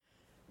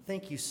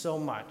Thank you so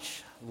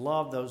much.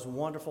 Love those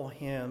wonderful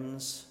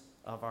hymns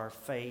of our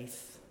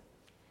faith,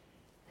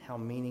 how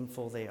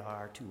meaningful they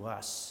are to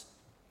us.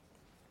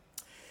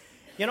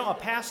 You know, a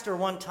pastor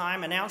one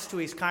time announced to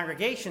his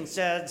congregation,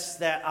 says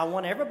that I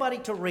want everybody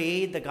to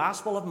read the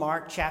Gospel of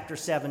Mark chapter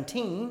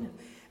 17,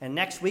 and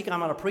next week I'm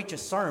going to preach a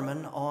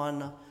sermon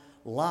on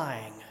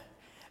lying.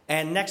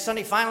 And next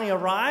Sunday finally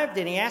arrived,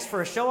 and he asked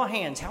for a show of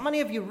hands. How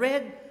many of you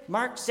read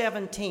Mark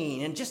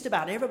 17? And just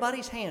about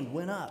everybody's hand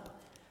went up.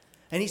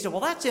 And he said,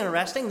 well, that's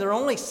interesting. There are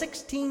only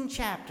 16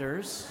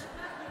 chapters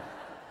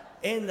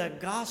in the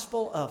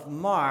Gospel of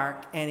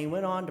Mark, and he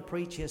went on to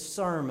preach his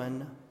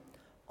sermon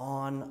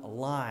on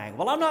lying.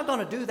 Well, I'm not going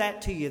to do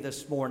that to you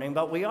this morning,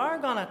 but we are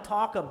going to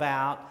talk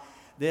about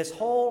this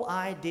whole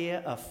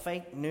idea of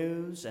fake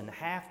news and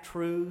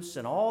half-truths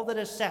and all the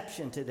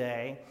deception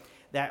today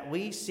that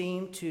we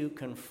seem to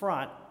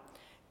confront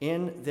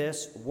in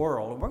this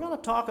world. We're going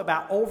to talk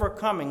about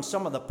overcoming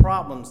some of the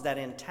problems that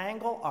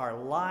entangle our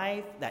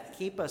life, that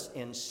keep us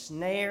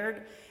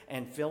ensnared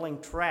and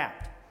feeling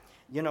trapped.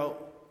 You know,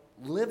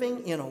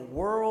 living in a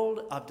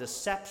world of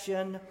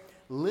deception,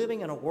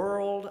 living in a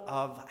world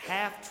of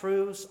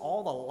half-truths,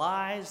 all the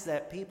lies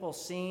that people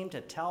seem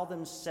to tell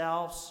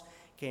themselves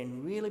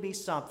can really be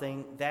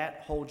something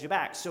that holds you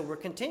back. So we're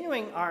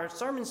continuing our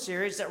sermon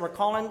series that we're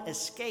calling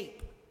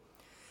Escape.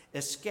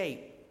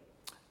 Escape.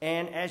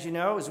 And as you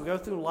know, as we go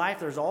through life,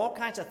 there's all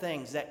kinds of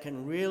things that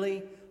can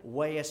really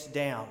weigh us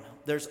down.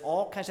 There's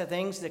all kinds of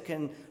things that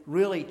can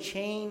really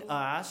chain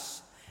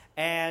us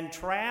and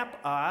trap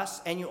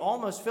us, and you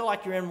almost feel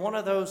like you're in one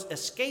of those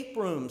escape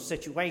room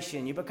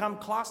situations. You become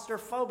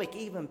claustrophobic,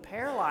 even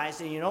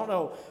paralyzed, and you don't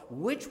know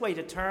which way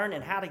to turn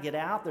and how to get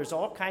out. There's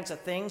all kinds of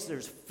things.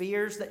 There's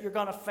fears that you're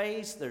going to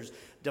face. There's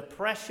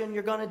depression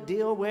you're going to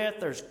deal with.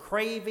 There's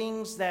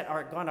cravings that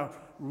are going to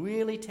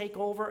really take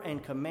over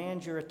and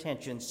command your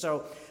attention.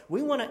 So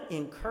we want to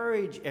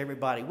encourage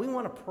everybody. We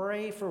want to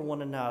pray for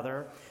one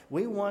another.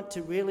 We want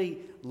to really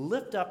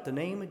lift up the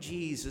name of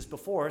Jesus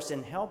before us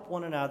and help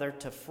one another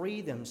to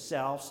free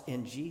themselves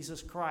in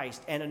Jesus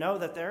Christ and to know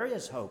that there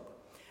is hope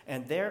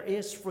and there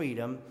is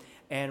freedom.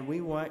 And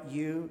we want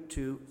you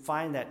to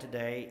find that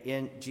today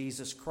in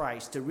Jesus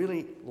Christ, to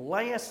really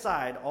lay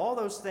aside all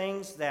those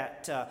things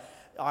that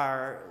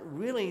are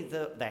really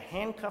the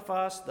handcuff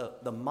us,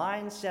 the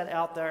mindset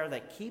out there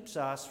that keeps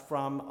us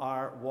from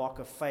our walk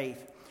of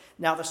faith.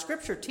 Now, the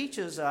Scripture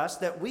teaches us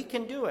that we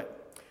can do it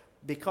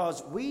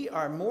because we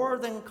are more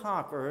than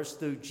conquerors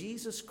through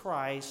Jesus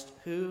Christ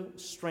who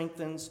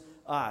strengthens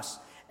us.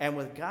 And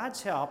with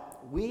God's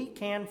help, we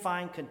can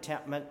find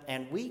contentment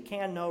and we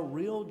can know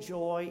real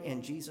joy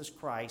in Jesus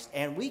Christ.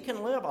 And we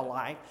can live a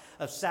life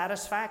of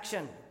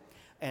satisfaction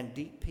and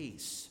deep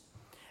peace.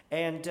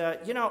 And,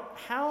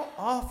 how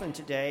often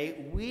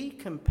today we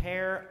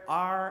compare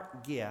our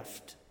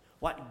gift,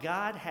 what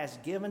God has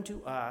given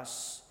to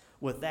us,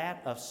 with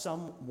that of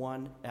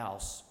someone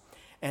else.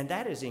 And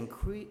that is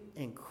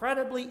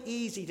incredibly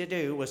easy to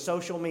do with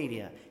social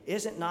media,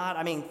 is it not?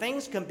 I mean,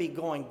 things can be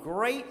going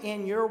great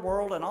in your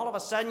world, and all of a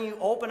sudden you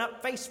open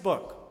up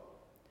Facebook.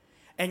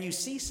 And you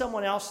see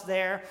someone else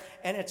there,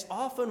 and it's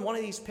often one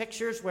of these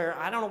pictures where,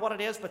 I don't know what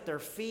it is, but their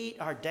feet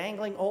are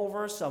dangling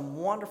over some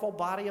wonderful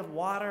body of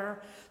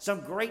water, some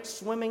great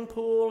swimming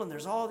pool, and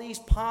there's all these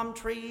palm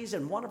trees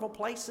and wonderful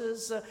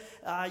places,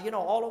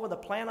 all over the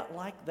planet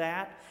like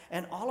that.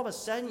 And all of a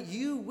sudden,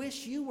 you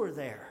wish you were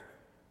there.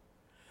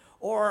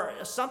 Or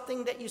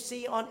something that you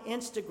see on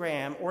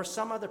Instagram or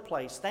some other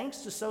place. Thanks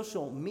to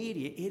social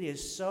media, it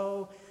is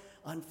so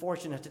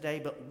unfortunate today,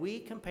 but we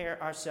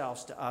compare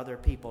ourselves to other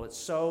people. It's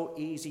so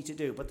easy to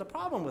do. But the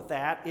problem with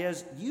that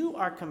is you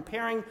are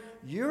comparing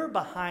your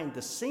behind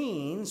the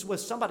scenes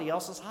with somebody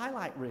else's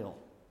highlight reel.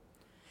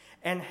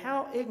 And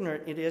how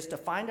ignorant it is to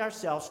find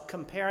ourselves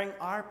comparing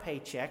our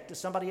paycheck to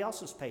somebody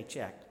else's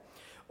paycheck,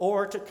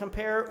 or to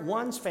compare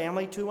one's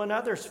family to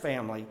another's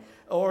family,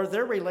 or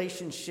their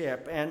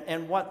relationship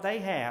and what they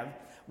have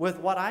with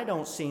what I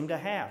don't seem to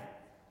have.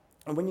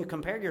 And when you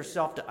compare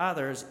yourself to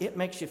others, it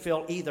makes you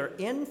feel either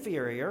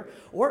inferior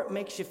or it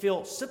makes you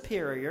feel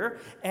superior,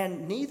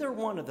 and neither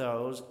one of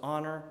those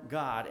honor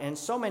God. And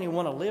so many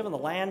want to live in the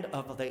land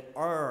of the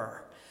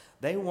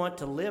They want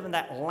to live in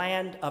that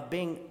land of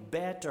being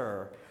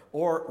better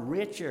or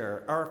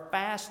richer or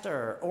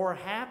faster or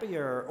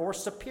happier or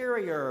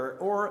superior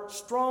or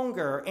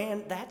stronger,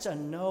 and that's a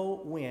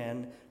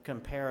no-win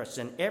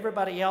comparison.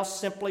 Everybody else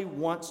simply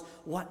wants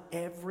what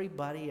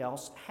everybody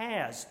else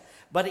has.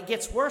 But it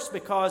gets worse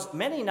because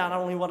many not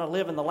only want to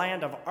live in the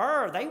land of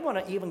they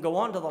want to even go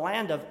on to the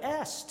land of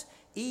Est,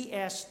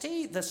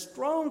 E-S-T, the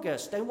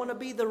strongest. They want to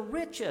be the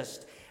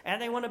richest,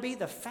 and they want to be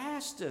the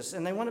fastest,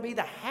 and they want to be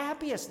the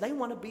happiest. They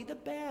want to be the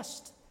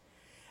best.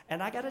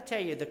 And I got to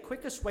tell you, the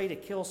quickest way to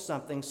kill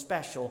something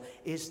special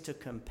is to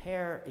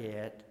compare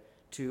it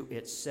to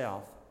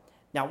itself.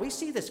 Now, we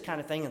see this kind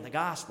of thing in the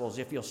Gospels.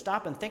 If you'll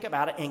stop and think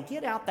about it and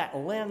get out that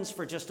lens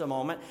for just a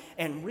moment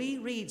and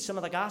reread some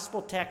of the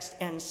Gospel text,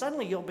 and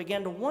suddenly you'll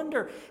begin to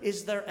wonder,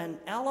 is there an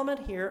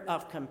element here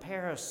of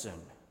comparison?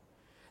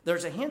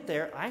 There's a hint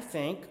there, I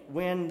think,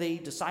 when the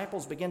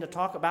disciples begin to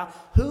talk about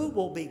who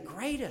will be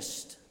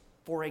greatest,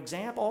 for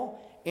example,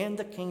 in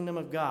the kingdom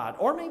of God.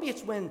 Or maybe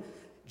it's when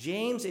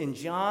James and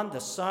John,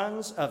 the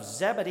sons of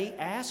Zebedee,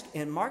 ask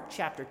in Mark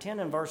chapter 10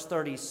 and verse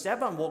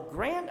 37, will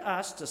grant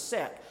us to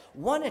set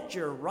one at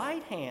your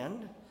right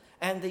hand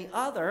and the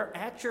other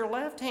at your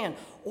left hand.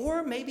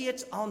 Or maybe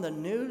it's on the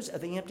news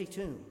of the empty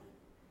tomb.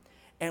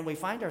 And we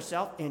find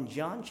ourselves in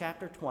John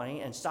chapter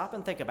 20, and stop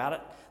and think about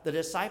it. The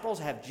disciples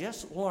have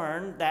just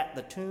learned that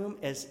the tomb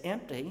is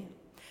empty.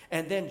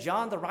 And then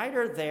John, the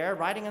writer there,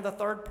 writing in the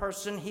third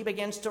person, he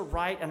begins to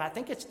write, and I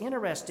think it's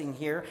interesting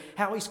here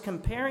how he's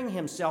comparing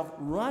himself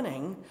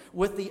running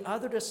with the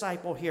other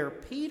disciple here,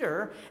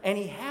 Peter, and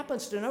he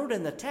happens to note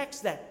in the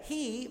text that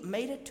he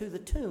made it to the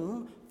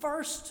tomb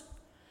first.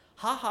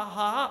 Ha, ha,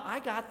 ha,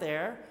 I got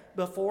there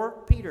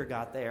before Peter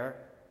got there.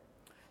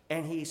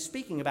 And he's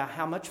speaking about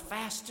how much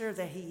faster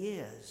that he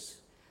is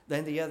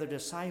than the other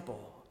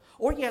disciple.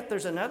 Or yet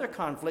there's another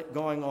conflict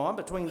going on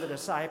between the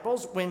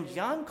disciples when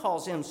John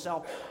calls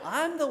himself,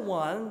 I'm the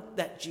one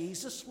that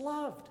Jesus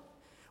loved.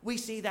 We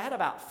see that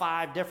about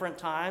 5 different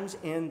times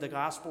in the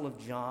Gospel of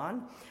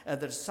John. The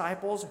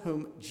disciples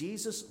whom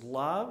Jesus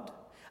loved.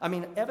 I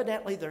mean,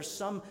 evidently there's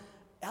some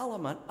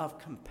element of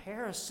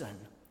comparison.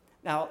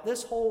 Now,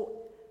 this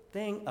whole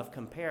thing of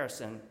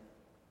comparison,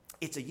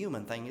 it's a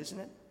human thing, isn't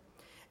it?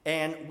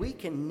 And we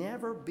can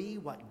never be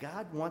what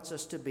God wants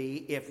us to be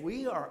if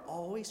we are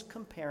always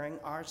comparing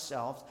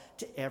ourselves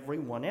to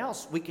everyone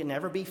else. We can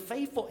never be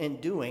faithful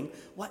in doing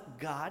what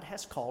God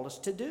has called us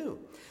to do.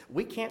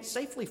 We can't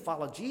safely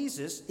follow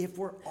Jesus if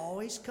we're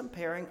always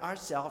comparing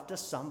ourselves to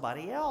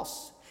somebody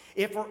else.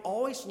 If we're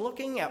always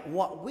looking at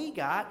what we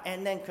got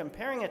and then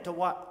comparing it to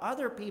what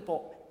other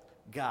people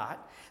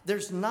got,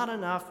 there's not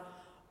enough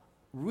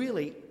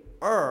really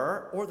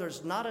or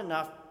there's not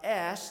enough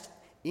est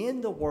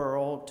in the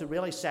world to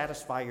really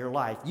satisfy your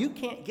life. You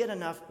can't get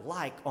enough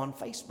like on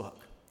Facebook.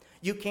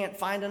 You can't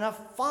find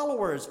enough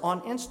followers on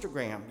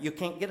Instagram. You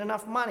can't get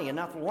enough money,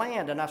 enough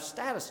land, enough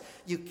status.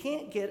 You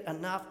can't get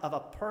enough of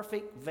a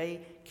perfect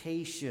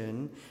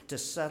vacation to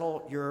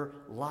settle your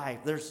life.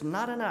 There's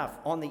not enough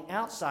on the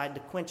outside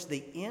to quench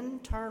the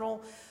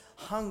internal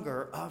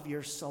hunger of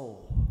your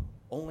soul.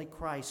 Only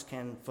Christ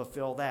can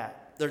fulfill that.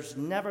 There's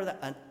never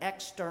an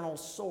external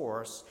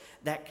source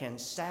that can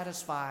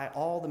satisfy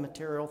all the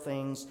material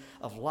things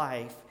of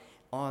life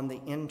on the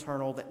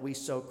internal that we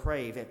so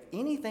crave. If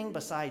anything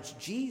besides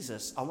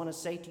Jesus, I want to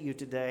say to you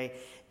today,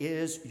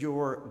 is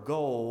your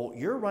goal,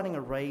 you're running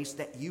a race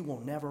that you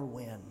will never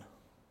win.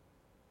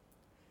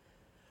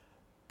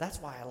 That's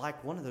why I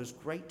like one of those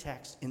great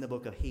texts in the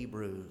book of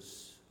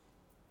Hebrews,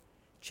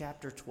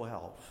 chapter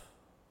 12.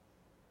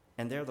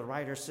 And there the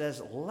writer says,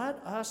 let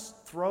us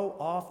throw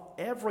off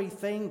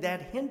everything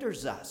that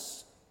hinders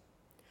us,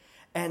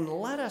 and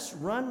let us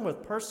run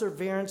with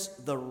perseverance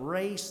the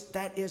race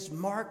that is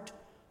marked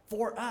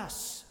for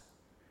us.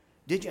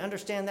 Did you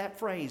understand that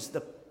phrase?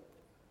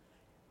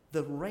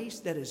 The race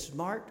that is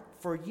marked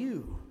for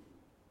you.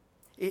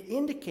 It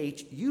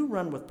indicates you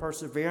run with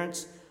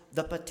perseverance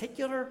the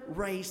particular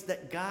race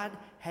that God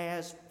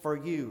has for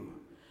you.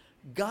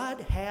 God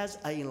has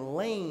a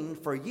lane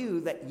for you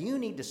that you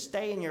need to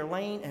stay in your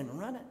lane and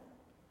run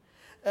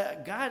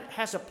it. God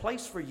has a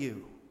place for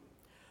you.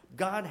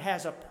 God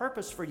has a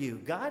purpose for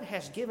you. God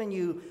has given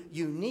you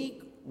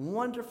unique,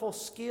 wonderful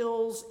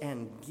skills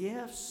and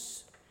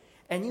gifts.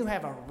 And you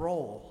have a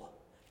role.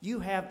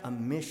 You have a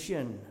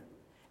mission.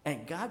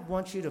 And God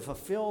wants you to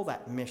fulfill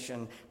that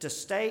mission, to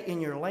stay in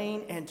your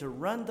lane and to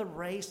run the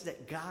race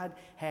that God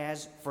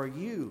has for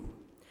you.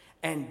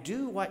 And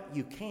do what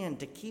you can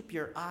to keep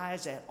your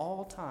eyes at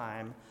all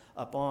time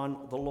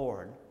upon the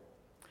Lord.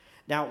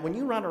 Now, when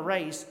you run a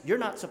race, you're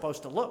not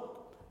supposed to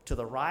look to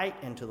the right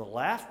and to the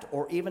left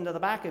or even to the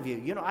back of you.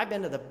 You know, I've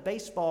been to the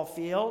baseball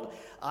field.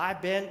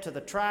 I've been to the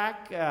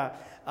track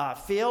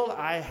field.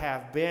 I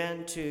have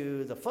been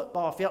to the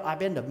football field. I've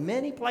been to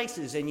many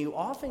places, and you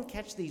often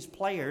catch these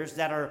players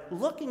that are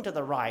looking to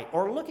the right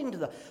or looking to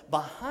the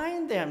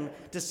behind them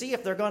to see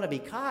if they're going to be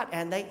caught,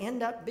 and they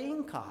end up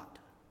being caught.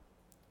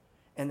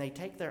 And they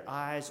take their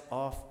eyes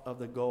off of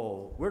the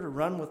goal. We're to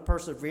run with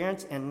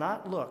perseverance and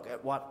not look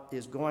at what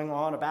is going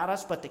on about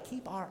us, but to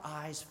keep our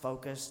eyes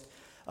focused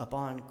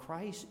upon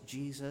Christ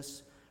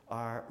Jesus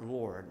our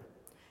Lord.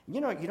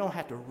 You know, you don't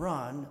have to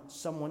run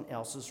someone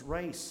else's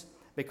race,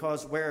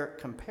 because where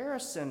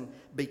comparison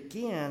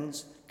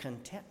begins,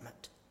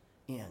 contentment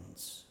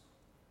ends.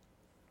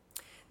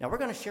 Now, we're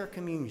going to share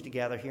communion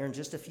together here in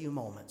just a few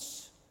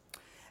moments.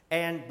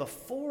 And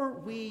before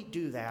we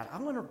do that,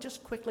 I'm going to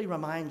just quickly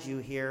remind you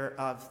here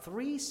of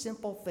 3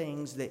 simple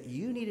things that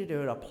you need to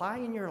do to apply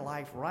in your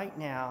life right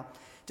now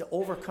to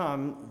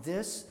overcome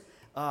this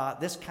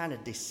kind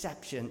of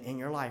deception in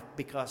your life,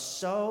 because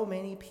so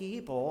many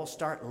people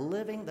start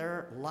living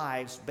their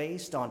lives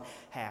based on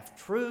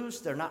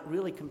half-truths. They're not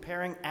really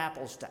comparing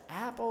apples to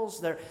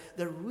apples. They're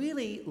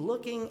really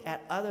looking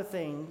at other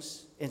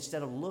things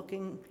instead of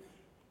looking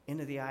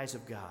into the eyes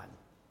of God.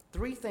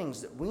 3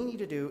 things that we need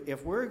to do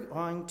if we're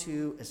going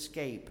to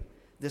escape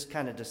this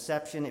kind of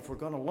deception if we're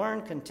going to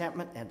learn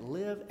contentment and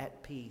live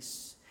at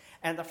peace.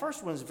 And the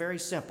first one is very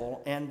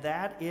simple, and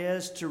that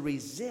is to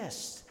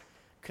resist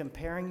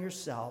comparing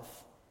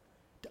yourself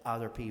to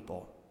other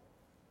people.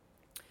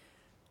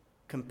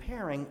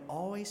 Comparing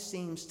always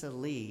seems to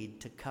lead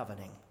to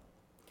coveting.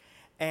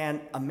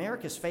 And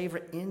America's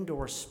favorite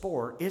indoor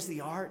sport is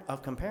the art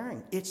of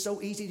comparing. It's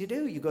so easy to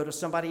do. You go to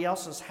somebody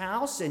else's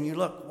house and you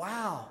look,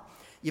 wow.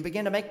 You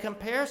begin to make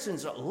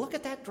comparisons. Look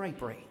at that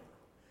drapery.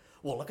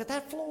 Well, look at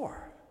that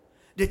floor.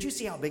 Did you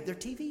see how big their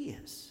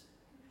TV is?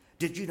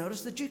 Did you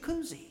notice the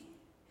jacuzzi?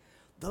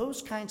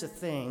 Those kinds of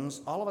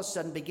things all of a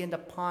sudden begin to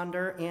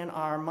ponder in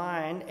our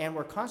mind, and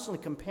we're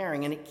constantly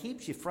comparing, and it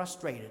keeps you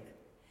frustrated.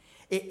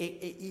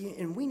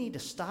 And we need to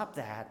stop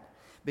that,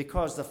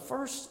 because the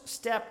first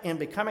step in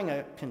becoming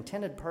a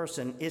contented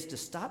person is to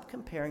stop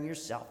comparing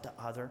yourself to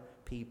other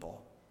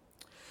people.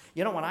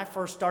 You know, when I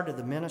first started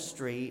the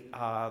ministry,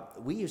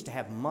 we used to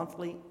have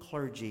monthly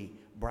clergy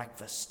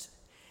breakfast.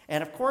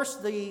 And of course,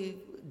 the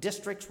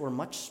districts were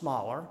much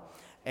smaller,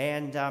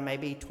 and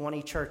maybe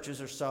 20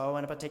 churches or so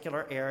in a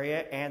particular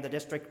area, and the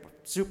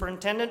district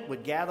superintendent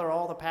would gather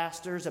all the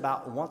pastors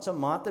about once a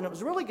month, and it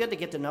was really good to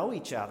get to know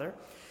each other.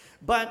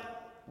 But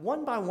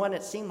one by one,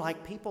 it seemed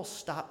like people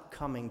stopped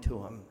coming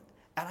to him.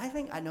 And I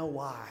think I know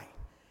why.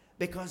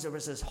 Because there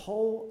was this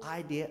whole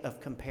idea of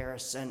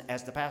comparison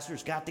as the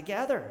pastors got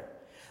together.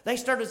 They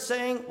started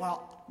saying,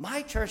 well,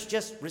 my church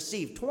just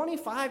received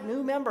 25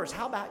 new members.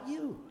 How about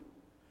you?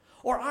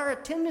 Or our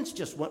attendance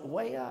just went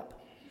way up.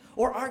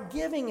 Or our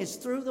giving is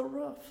through the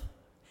roof.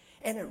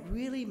 And it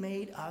really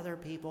made other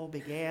people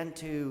begin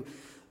to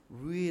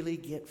really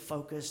get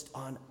focused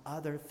on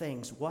other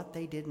things, what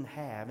they didn't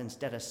have,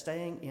 instead of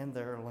staying in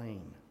their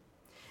lane.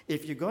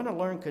 If you're going to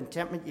learn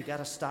contentment, you got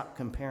to stop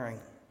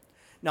comparing.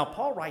 Now,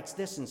 Paul writes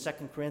this in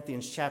 2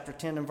 Corinthians chapter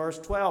 10 and verse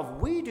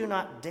 12. We do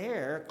not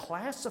dare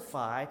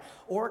classify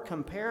or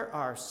compare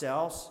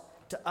ourselves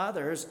to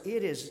others.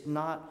 It is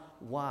not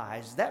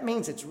wise. That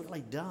means it's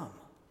really dumb.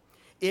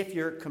 If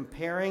you're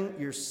comparing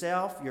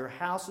yourself, your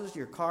houses,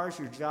 your cars,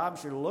 your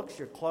jobs, your looks,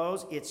 your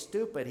clothes, it's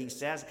stupid, he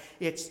says.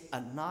 It's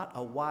not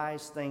a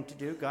wise thing to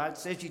do. God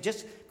says you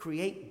just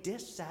create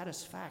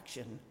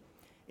dissatisfaction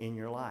in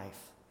your life.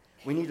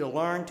 We need to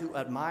learn to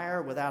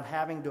admire without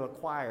having to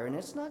acquire. And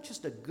it's not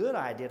just a good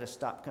idea to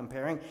stop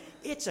comparing.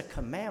 It's a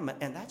commandment,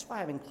 and that's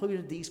why I've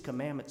included these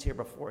commandments here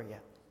before you.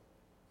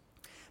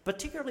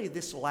 Particularly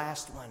this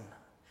last one.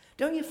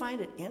 Don't you find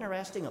it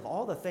interesting, of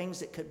all the things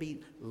that could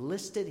be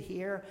listed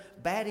here,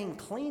 batting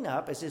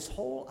cleanup is this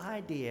whole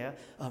idea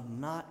of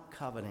not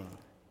coveting.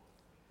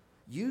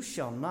 You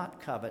shall not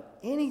covet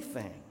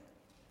anything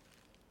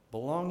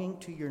belonging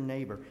to your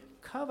neighbor.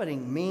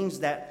 Coveting means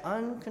that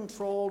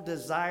uncontrolled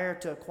desire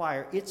to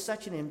acquire. It's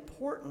such an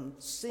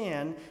important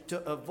sin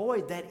to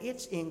avoid that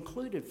it's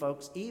included,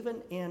 folks,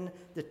 even in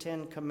the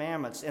Ten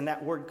Commandments. And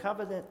that word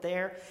covenant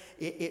there,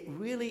 it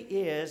really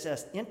is an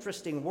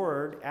interesting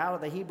word out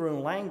of the Hebrew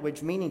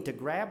language, meaning to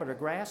grab or to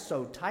grasp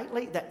so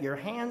tightly that your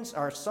hands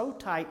are so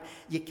tight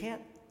you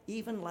can't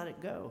even let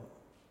it go.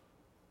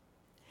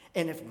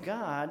 And if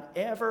God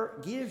ever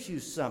gives you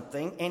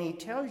something and he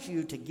tells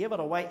you to give it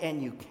away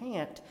and you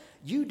can't,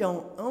 you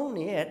don't own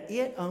it,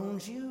 it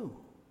owns you.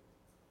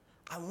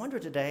 I wonder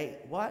today,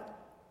 what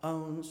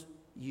owns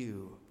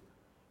you?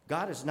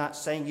 God is not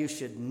saying you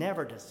should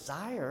never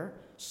desire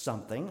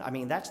something. I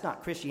mean, that's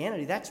not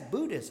Christianity, that's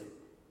Buddhism.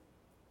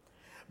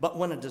 But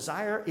when a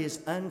desire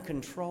is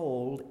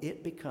uncontrolled,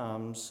 it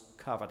becomes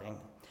coveting.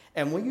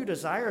 And when you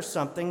desire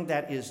something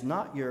that is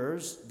not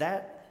yours,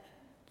 that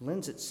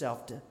lends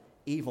itself to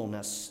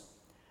evilness.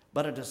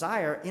 But a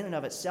desire in and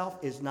of itself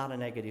is not a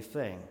negative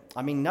thing.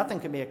 I mean, nothing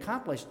can be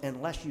accomplished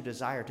unless you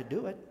desire to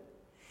do it.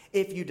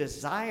 If you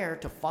desire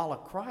to follow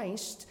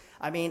Christ,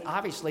 I mean,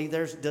 obviously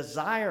there's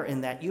desire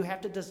in that. You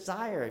have to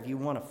desire if you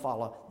want to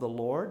follow the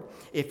Lord.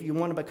 If you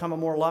want to become a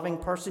more loving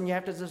person, you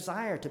have to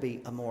desire to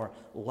be a more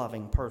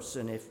loving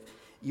person. If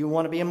you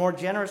want to be a more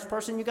generous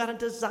person, you got to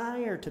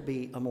desire to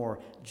be a more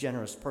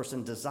generous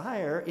person.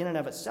 Desire in and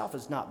of itself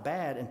is not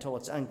bad until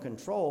it's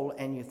uncontrolled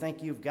and you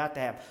think you've got to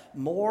have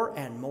more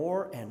and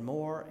more and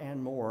more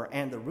and more.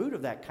 And the root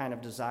of that kind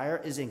of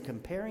desire is in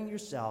comparing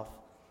yourself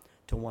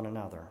to one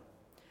another.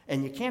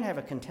 And you can't have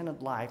a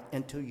contented life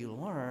until you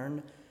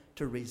learn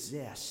to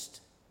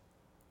resist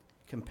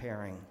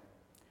comparing.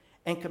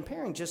 And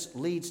comparing just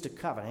leads to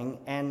coveting,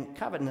 and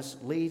covetousness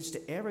leads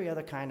to every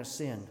other kind of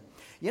sin.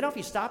 You know, if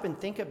you stop and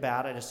think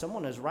about it, as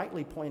someone has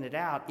rightly pointed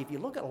out, if you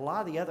look at a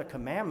lot of the other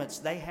commandments,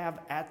 they have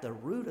at the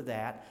root of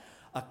that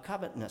a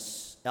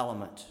covetousness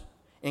element.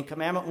 In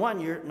Commandment 1,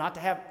 you're not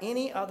to have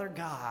any other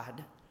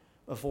God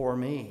before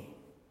me.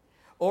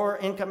 Or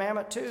in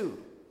Commandment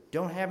 2,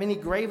 don't have any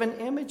graven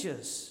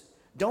images.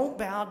 Don't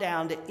bow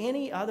down to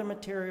any other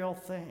material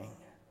thing.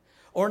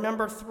 Or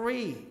number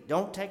 3,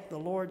 don't take the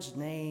Lord's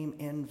name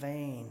in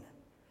vain.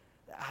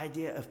 The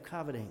idea of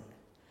coveting.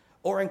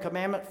 Or in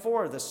Commandment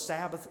 4, the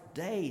Sabbath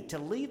day, to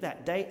leave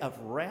that day of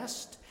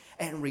rest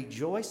and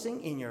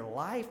rejoicing in your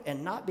life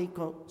and not be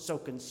so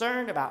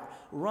concerned about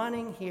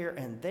running here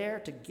and there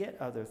to get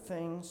other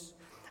things.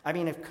 I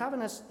mean, if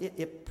covenants,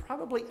 it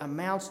probably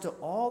amounts to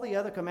all the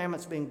other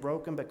commandments being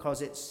broken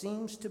because it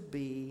seems to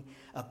be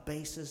a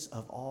basis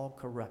of all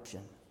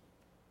corruption.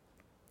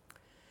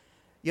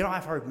 You know,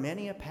 I've heard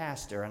many a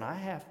pastor, and I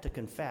have to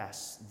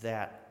confess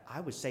that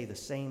I would say the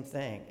same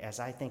thing as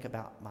I think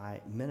about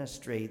my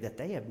ministry, that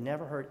they have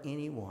never heard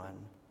anyone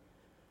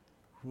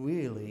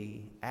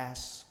really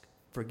ask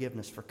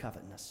forgiveness for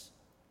covetousness.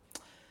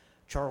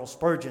 Charles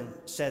Spurgeon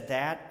said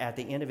that at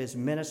the end of his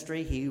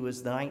ministry. He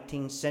was the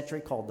 19th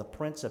century called the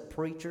Prince of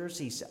Preachers.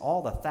 He said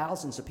all the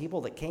thousands of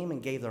people that came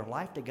and gave their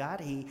life to God.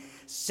 He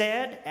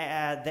said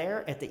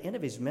there at the end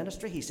of his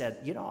ministry, he said,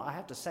 you know, I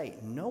have to say,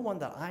 no one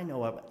that I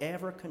know of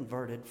ever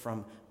converted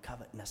from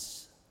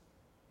covetousness.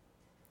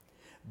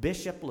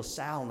 Bishop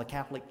LaSalle in the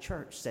Catholic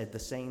Church said the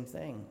same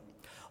thing.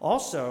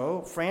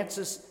 Also,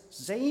 Francis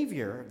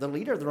Xavier, the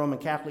leader of the Roman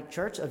Catholic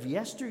Church of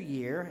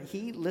yesteryear,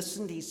 he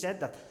said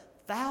that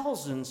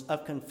thousands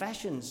of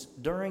confessions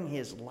during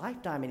his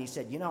lifetime, and he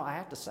said, you know, I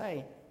have to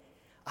say,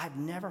 I've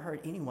never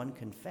heard anyone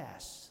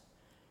confess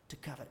to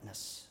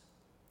covetousness.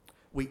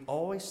 We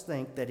always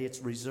think that it's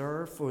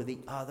reserved for the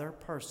other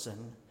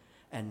person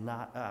and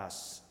not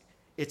us.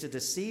 It's a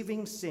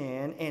deceiving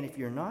sin, and if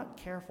you're not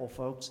careful,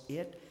 folks,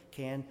 it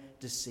can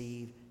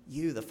deceive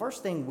you. The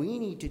first thing we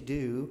need to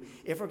do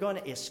if we're going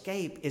to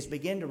escape is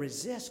begin to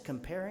resist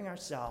comparing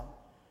ourselves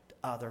to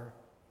other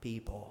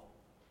people.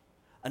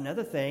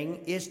 Another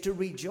thing is to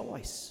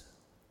rejoice.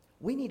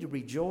 We need to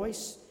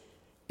rejoice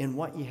in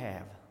what you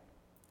have.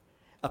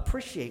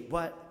 Appreciate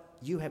what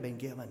you have been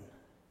given.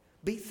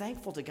 Be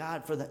thankful to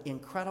God for the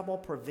incredible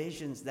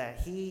provisions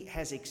that He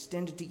has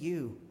extended to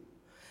you.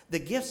 The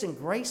gifts and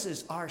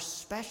graces are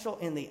special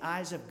in the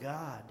eyes of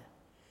God.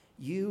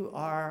 You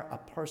are a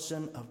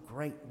person of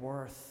great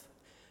worth.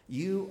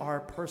 You are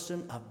a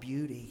person of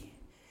beauty.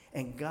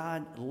 And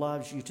God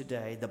loves you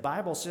today. The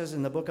Bible says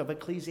in the book of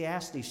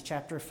Ecclesiastes,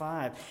 chapter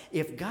 5,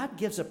 if God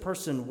gives a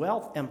person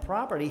wealth and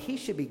property, he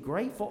should be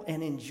grateful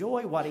and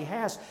enjoy what he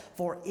has,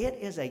 for it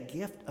is a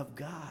gift of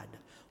God.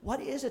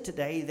 What is it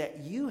today that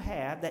you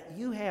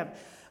have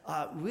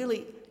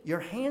really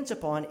your hands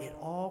upon? It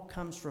all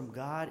comes from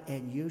God,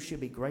 and you should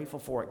be grateful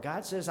for it.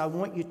 God says, I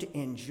want you to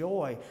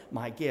enjoy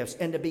my gifts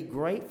and to be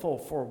grateful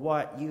for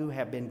what you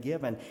have been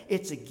given.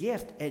 It's a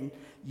gift, and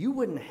you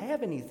wouldn't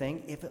have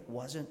anything if it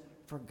wasn't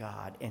for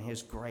God and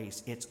His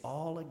grace. It's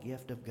all a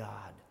gift of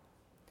God.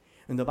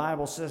 And the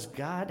Bible says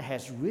God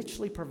has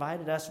richly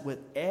provided us with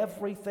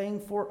everything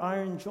for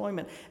our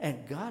enjoyment,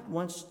 and God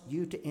wants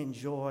you to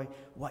enjoy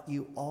what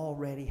you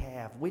already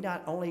have. We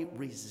not only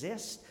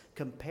resist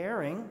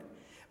comparing,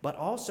 but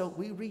also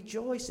we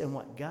rejoice in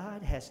what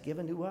God has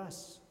given to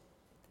us.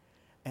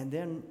 And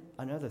then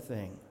another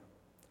thing,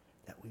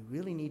 that we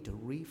really need to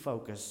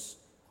refocus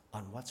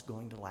on what's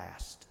going to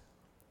last.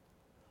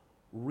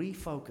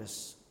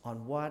 Refocus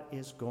on what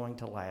is going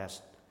to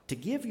last. To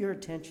give your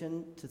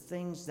attention to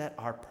things that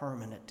are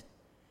permanent.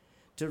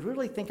 To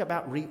really think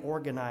about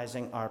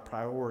reorganizing our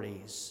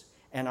priorities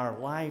and our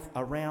life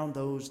around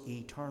those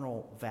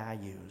eternal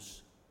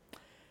values.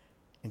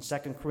 In 2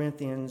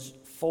 Corinthians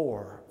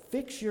 4,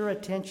 fix your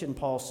attention,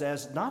 Paul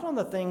says, not on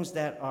the things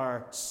that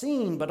are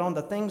seen, but on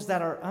the things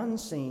that are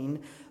unseen.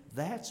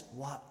 That's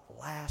what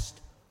lasts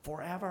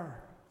forever.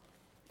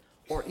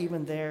 Or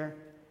even there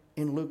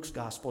in Luke's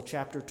Gospel,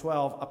 chapter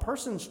 12, a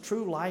person's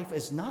true life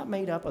is not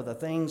made up of the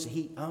things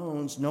he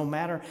owns, no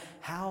matter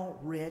how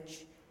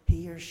rich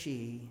he or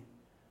she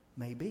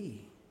may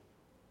be.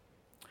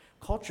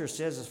 Culture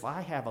says if I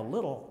have a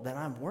little, then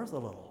I'm worth a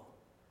little.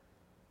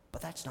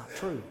 But that's not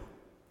true,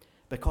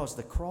 because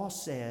the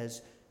cross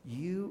says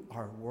you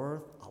are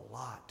worth a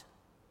lot,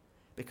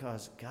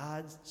 because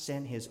God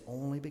sent His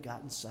only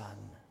begotten Son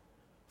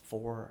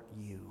for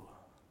you.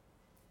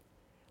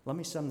 Let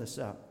me sum this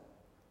up.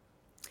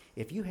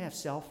 If you have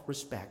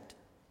self-respect,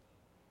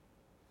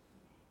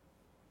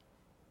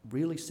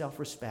 really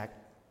self-respect,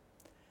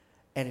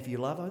 and if you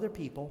love other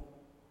people,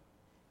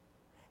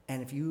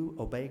 and if you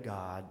obey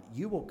God,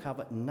 you will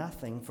covet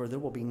nothing, for there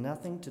will be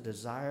nothing to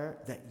desire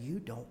that you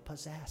don't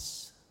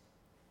possess.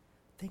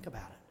 Think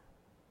about it.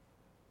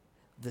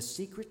 The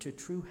secret to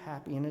true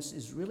happiness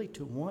is really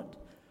to want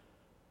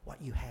what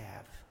you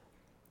have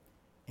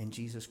in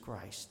Jesus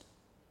Christ.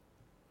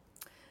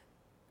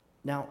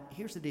 Now,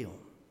 here's the deal.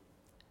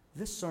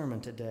 This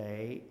sermon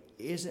today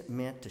isn't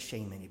meant to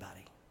shame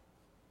anybody.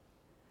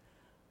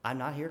 I'm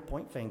not here to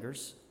point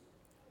fingers.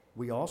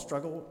 We all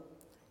struggle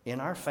in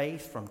our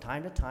faith from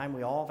time to time.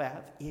 We all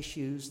have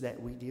issues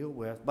that we deal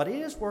with. But it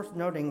is worth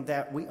noting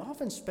that we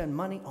often spend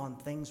money on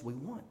things we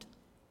want.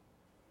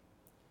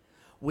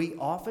 We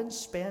often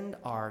spend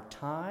our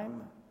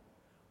time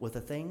with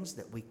the things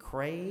that we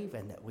crave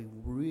and that we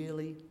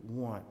really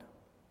want.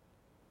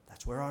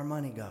 That's where our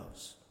money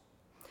goes.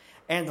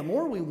 And the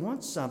more we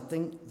want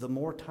something, the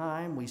more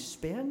time we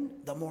spend,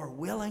 the more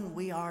willing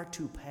we are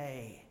to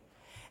pay.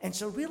 And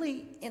so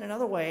really, in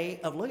another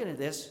way of looking at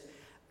this,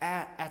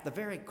 at the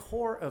very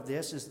core of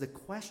this is the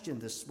question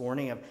this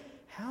morning of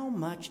how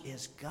much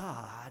is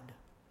God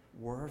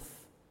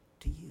worth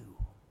to you?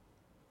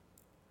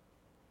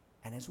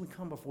 And as we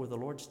come before the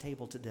Lord's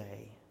table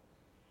today,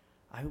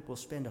 I hope we'll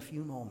spend a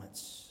few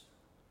moments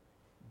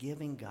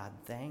giving God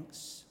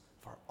thanks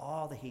for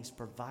all that he's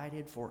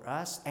provided for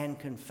us and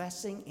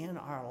confessing in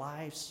our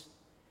lives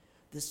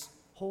this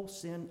whole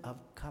sin of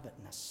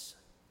covetousness,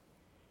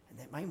 and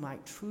that we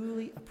might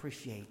truly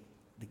appreciate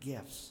the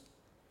gifts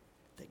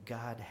that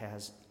God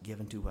has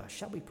given to us.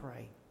 Shall we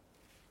pray?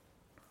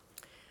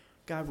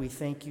 God, we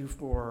thank you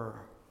for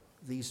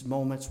these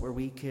moments where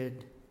we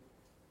could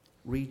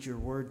read your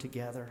word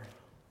together,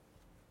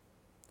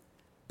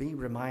 be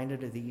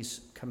reminded of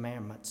these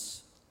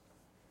commandments,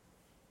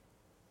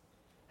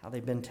 how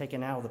they've been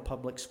taken out of the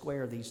public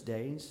square these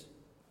days,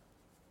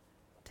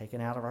 taken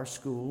out of our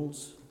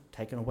schools,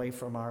 taken away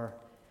from our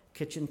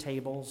kitchen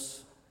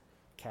tables,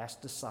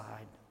 cast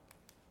aside.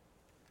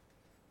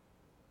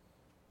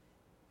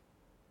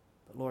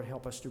 But Lord,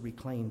 help us to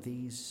reclaim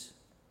these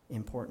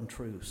important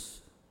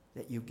truths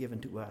that you've given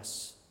to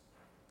us.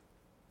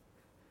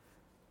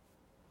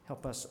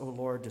 Help us, O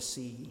Lord, to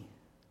see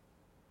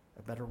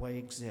a better way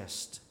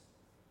exist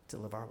to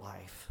live our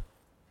life.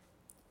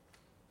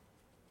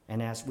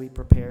 And as we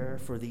prepare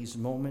for these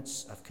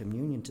moments of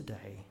communion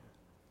today,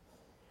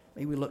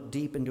 may we look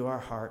deep into our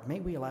heart. May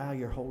we allow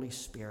your Holy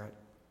Spirit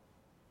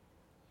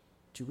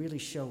to really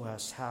show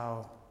us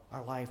how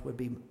our life would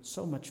be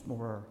so much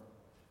more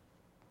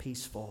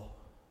peaceful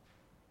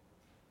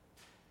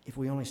if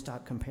we only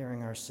stop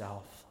comparing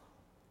ourselves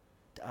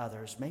to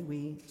others. May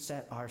we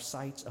set our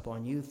sights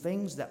upon you,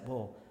 things that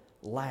will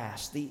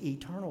last, the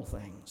eternal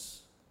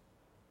things.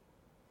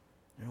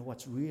 You know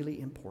what's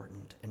really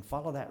important, and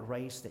follow that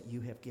race that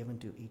you have given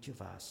to each of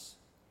us.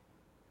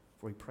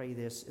 For we pray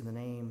this in the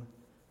name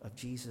of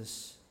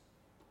Jesus,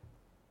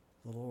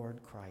 the Lord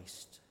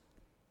Christ.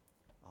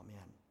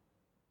 Amen.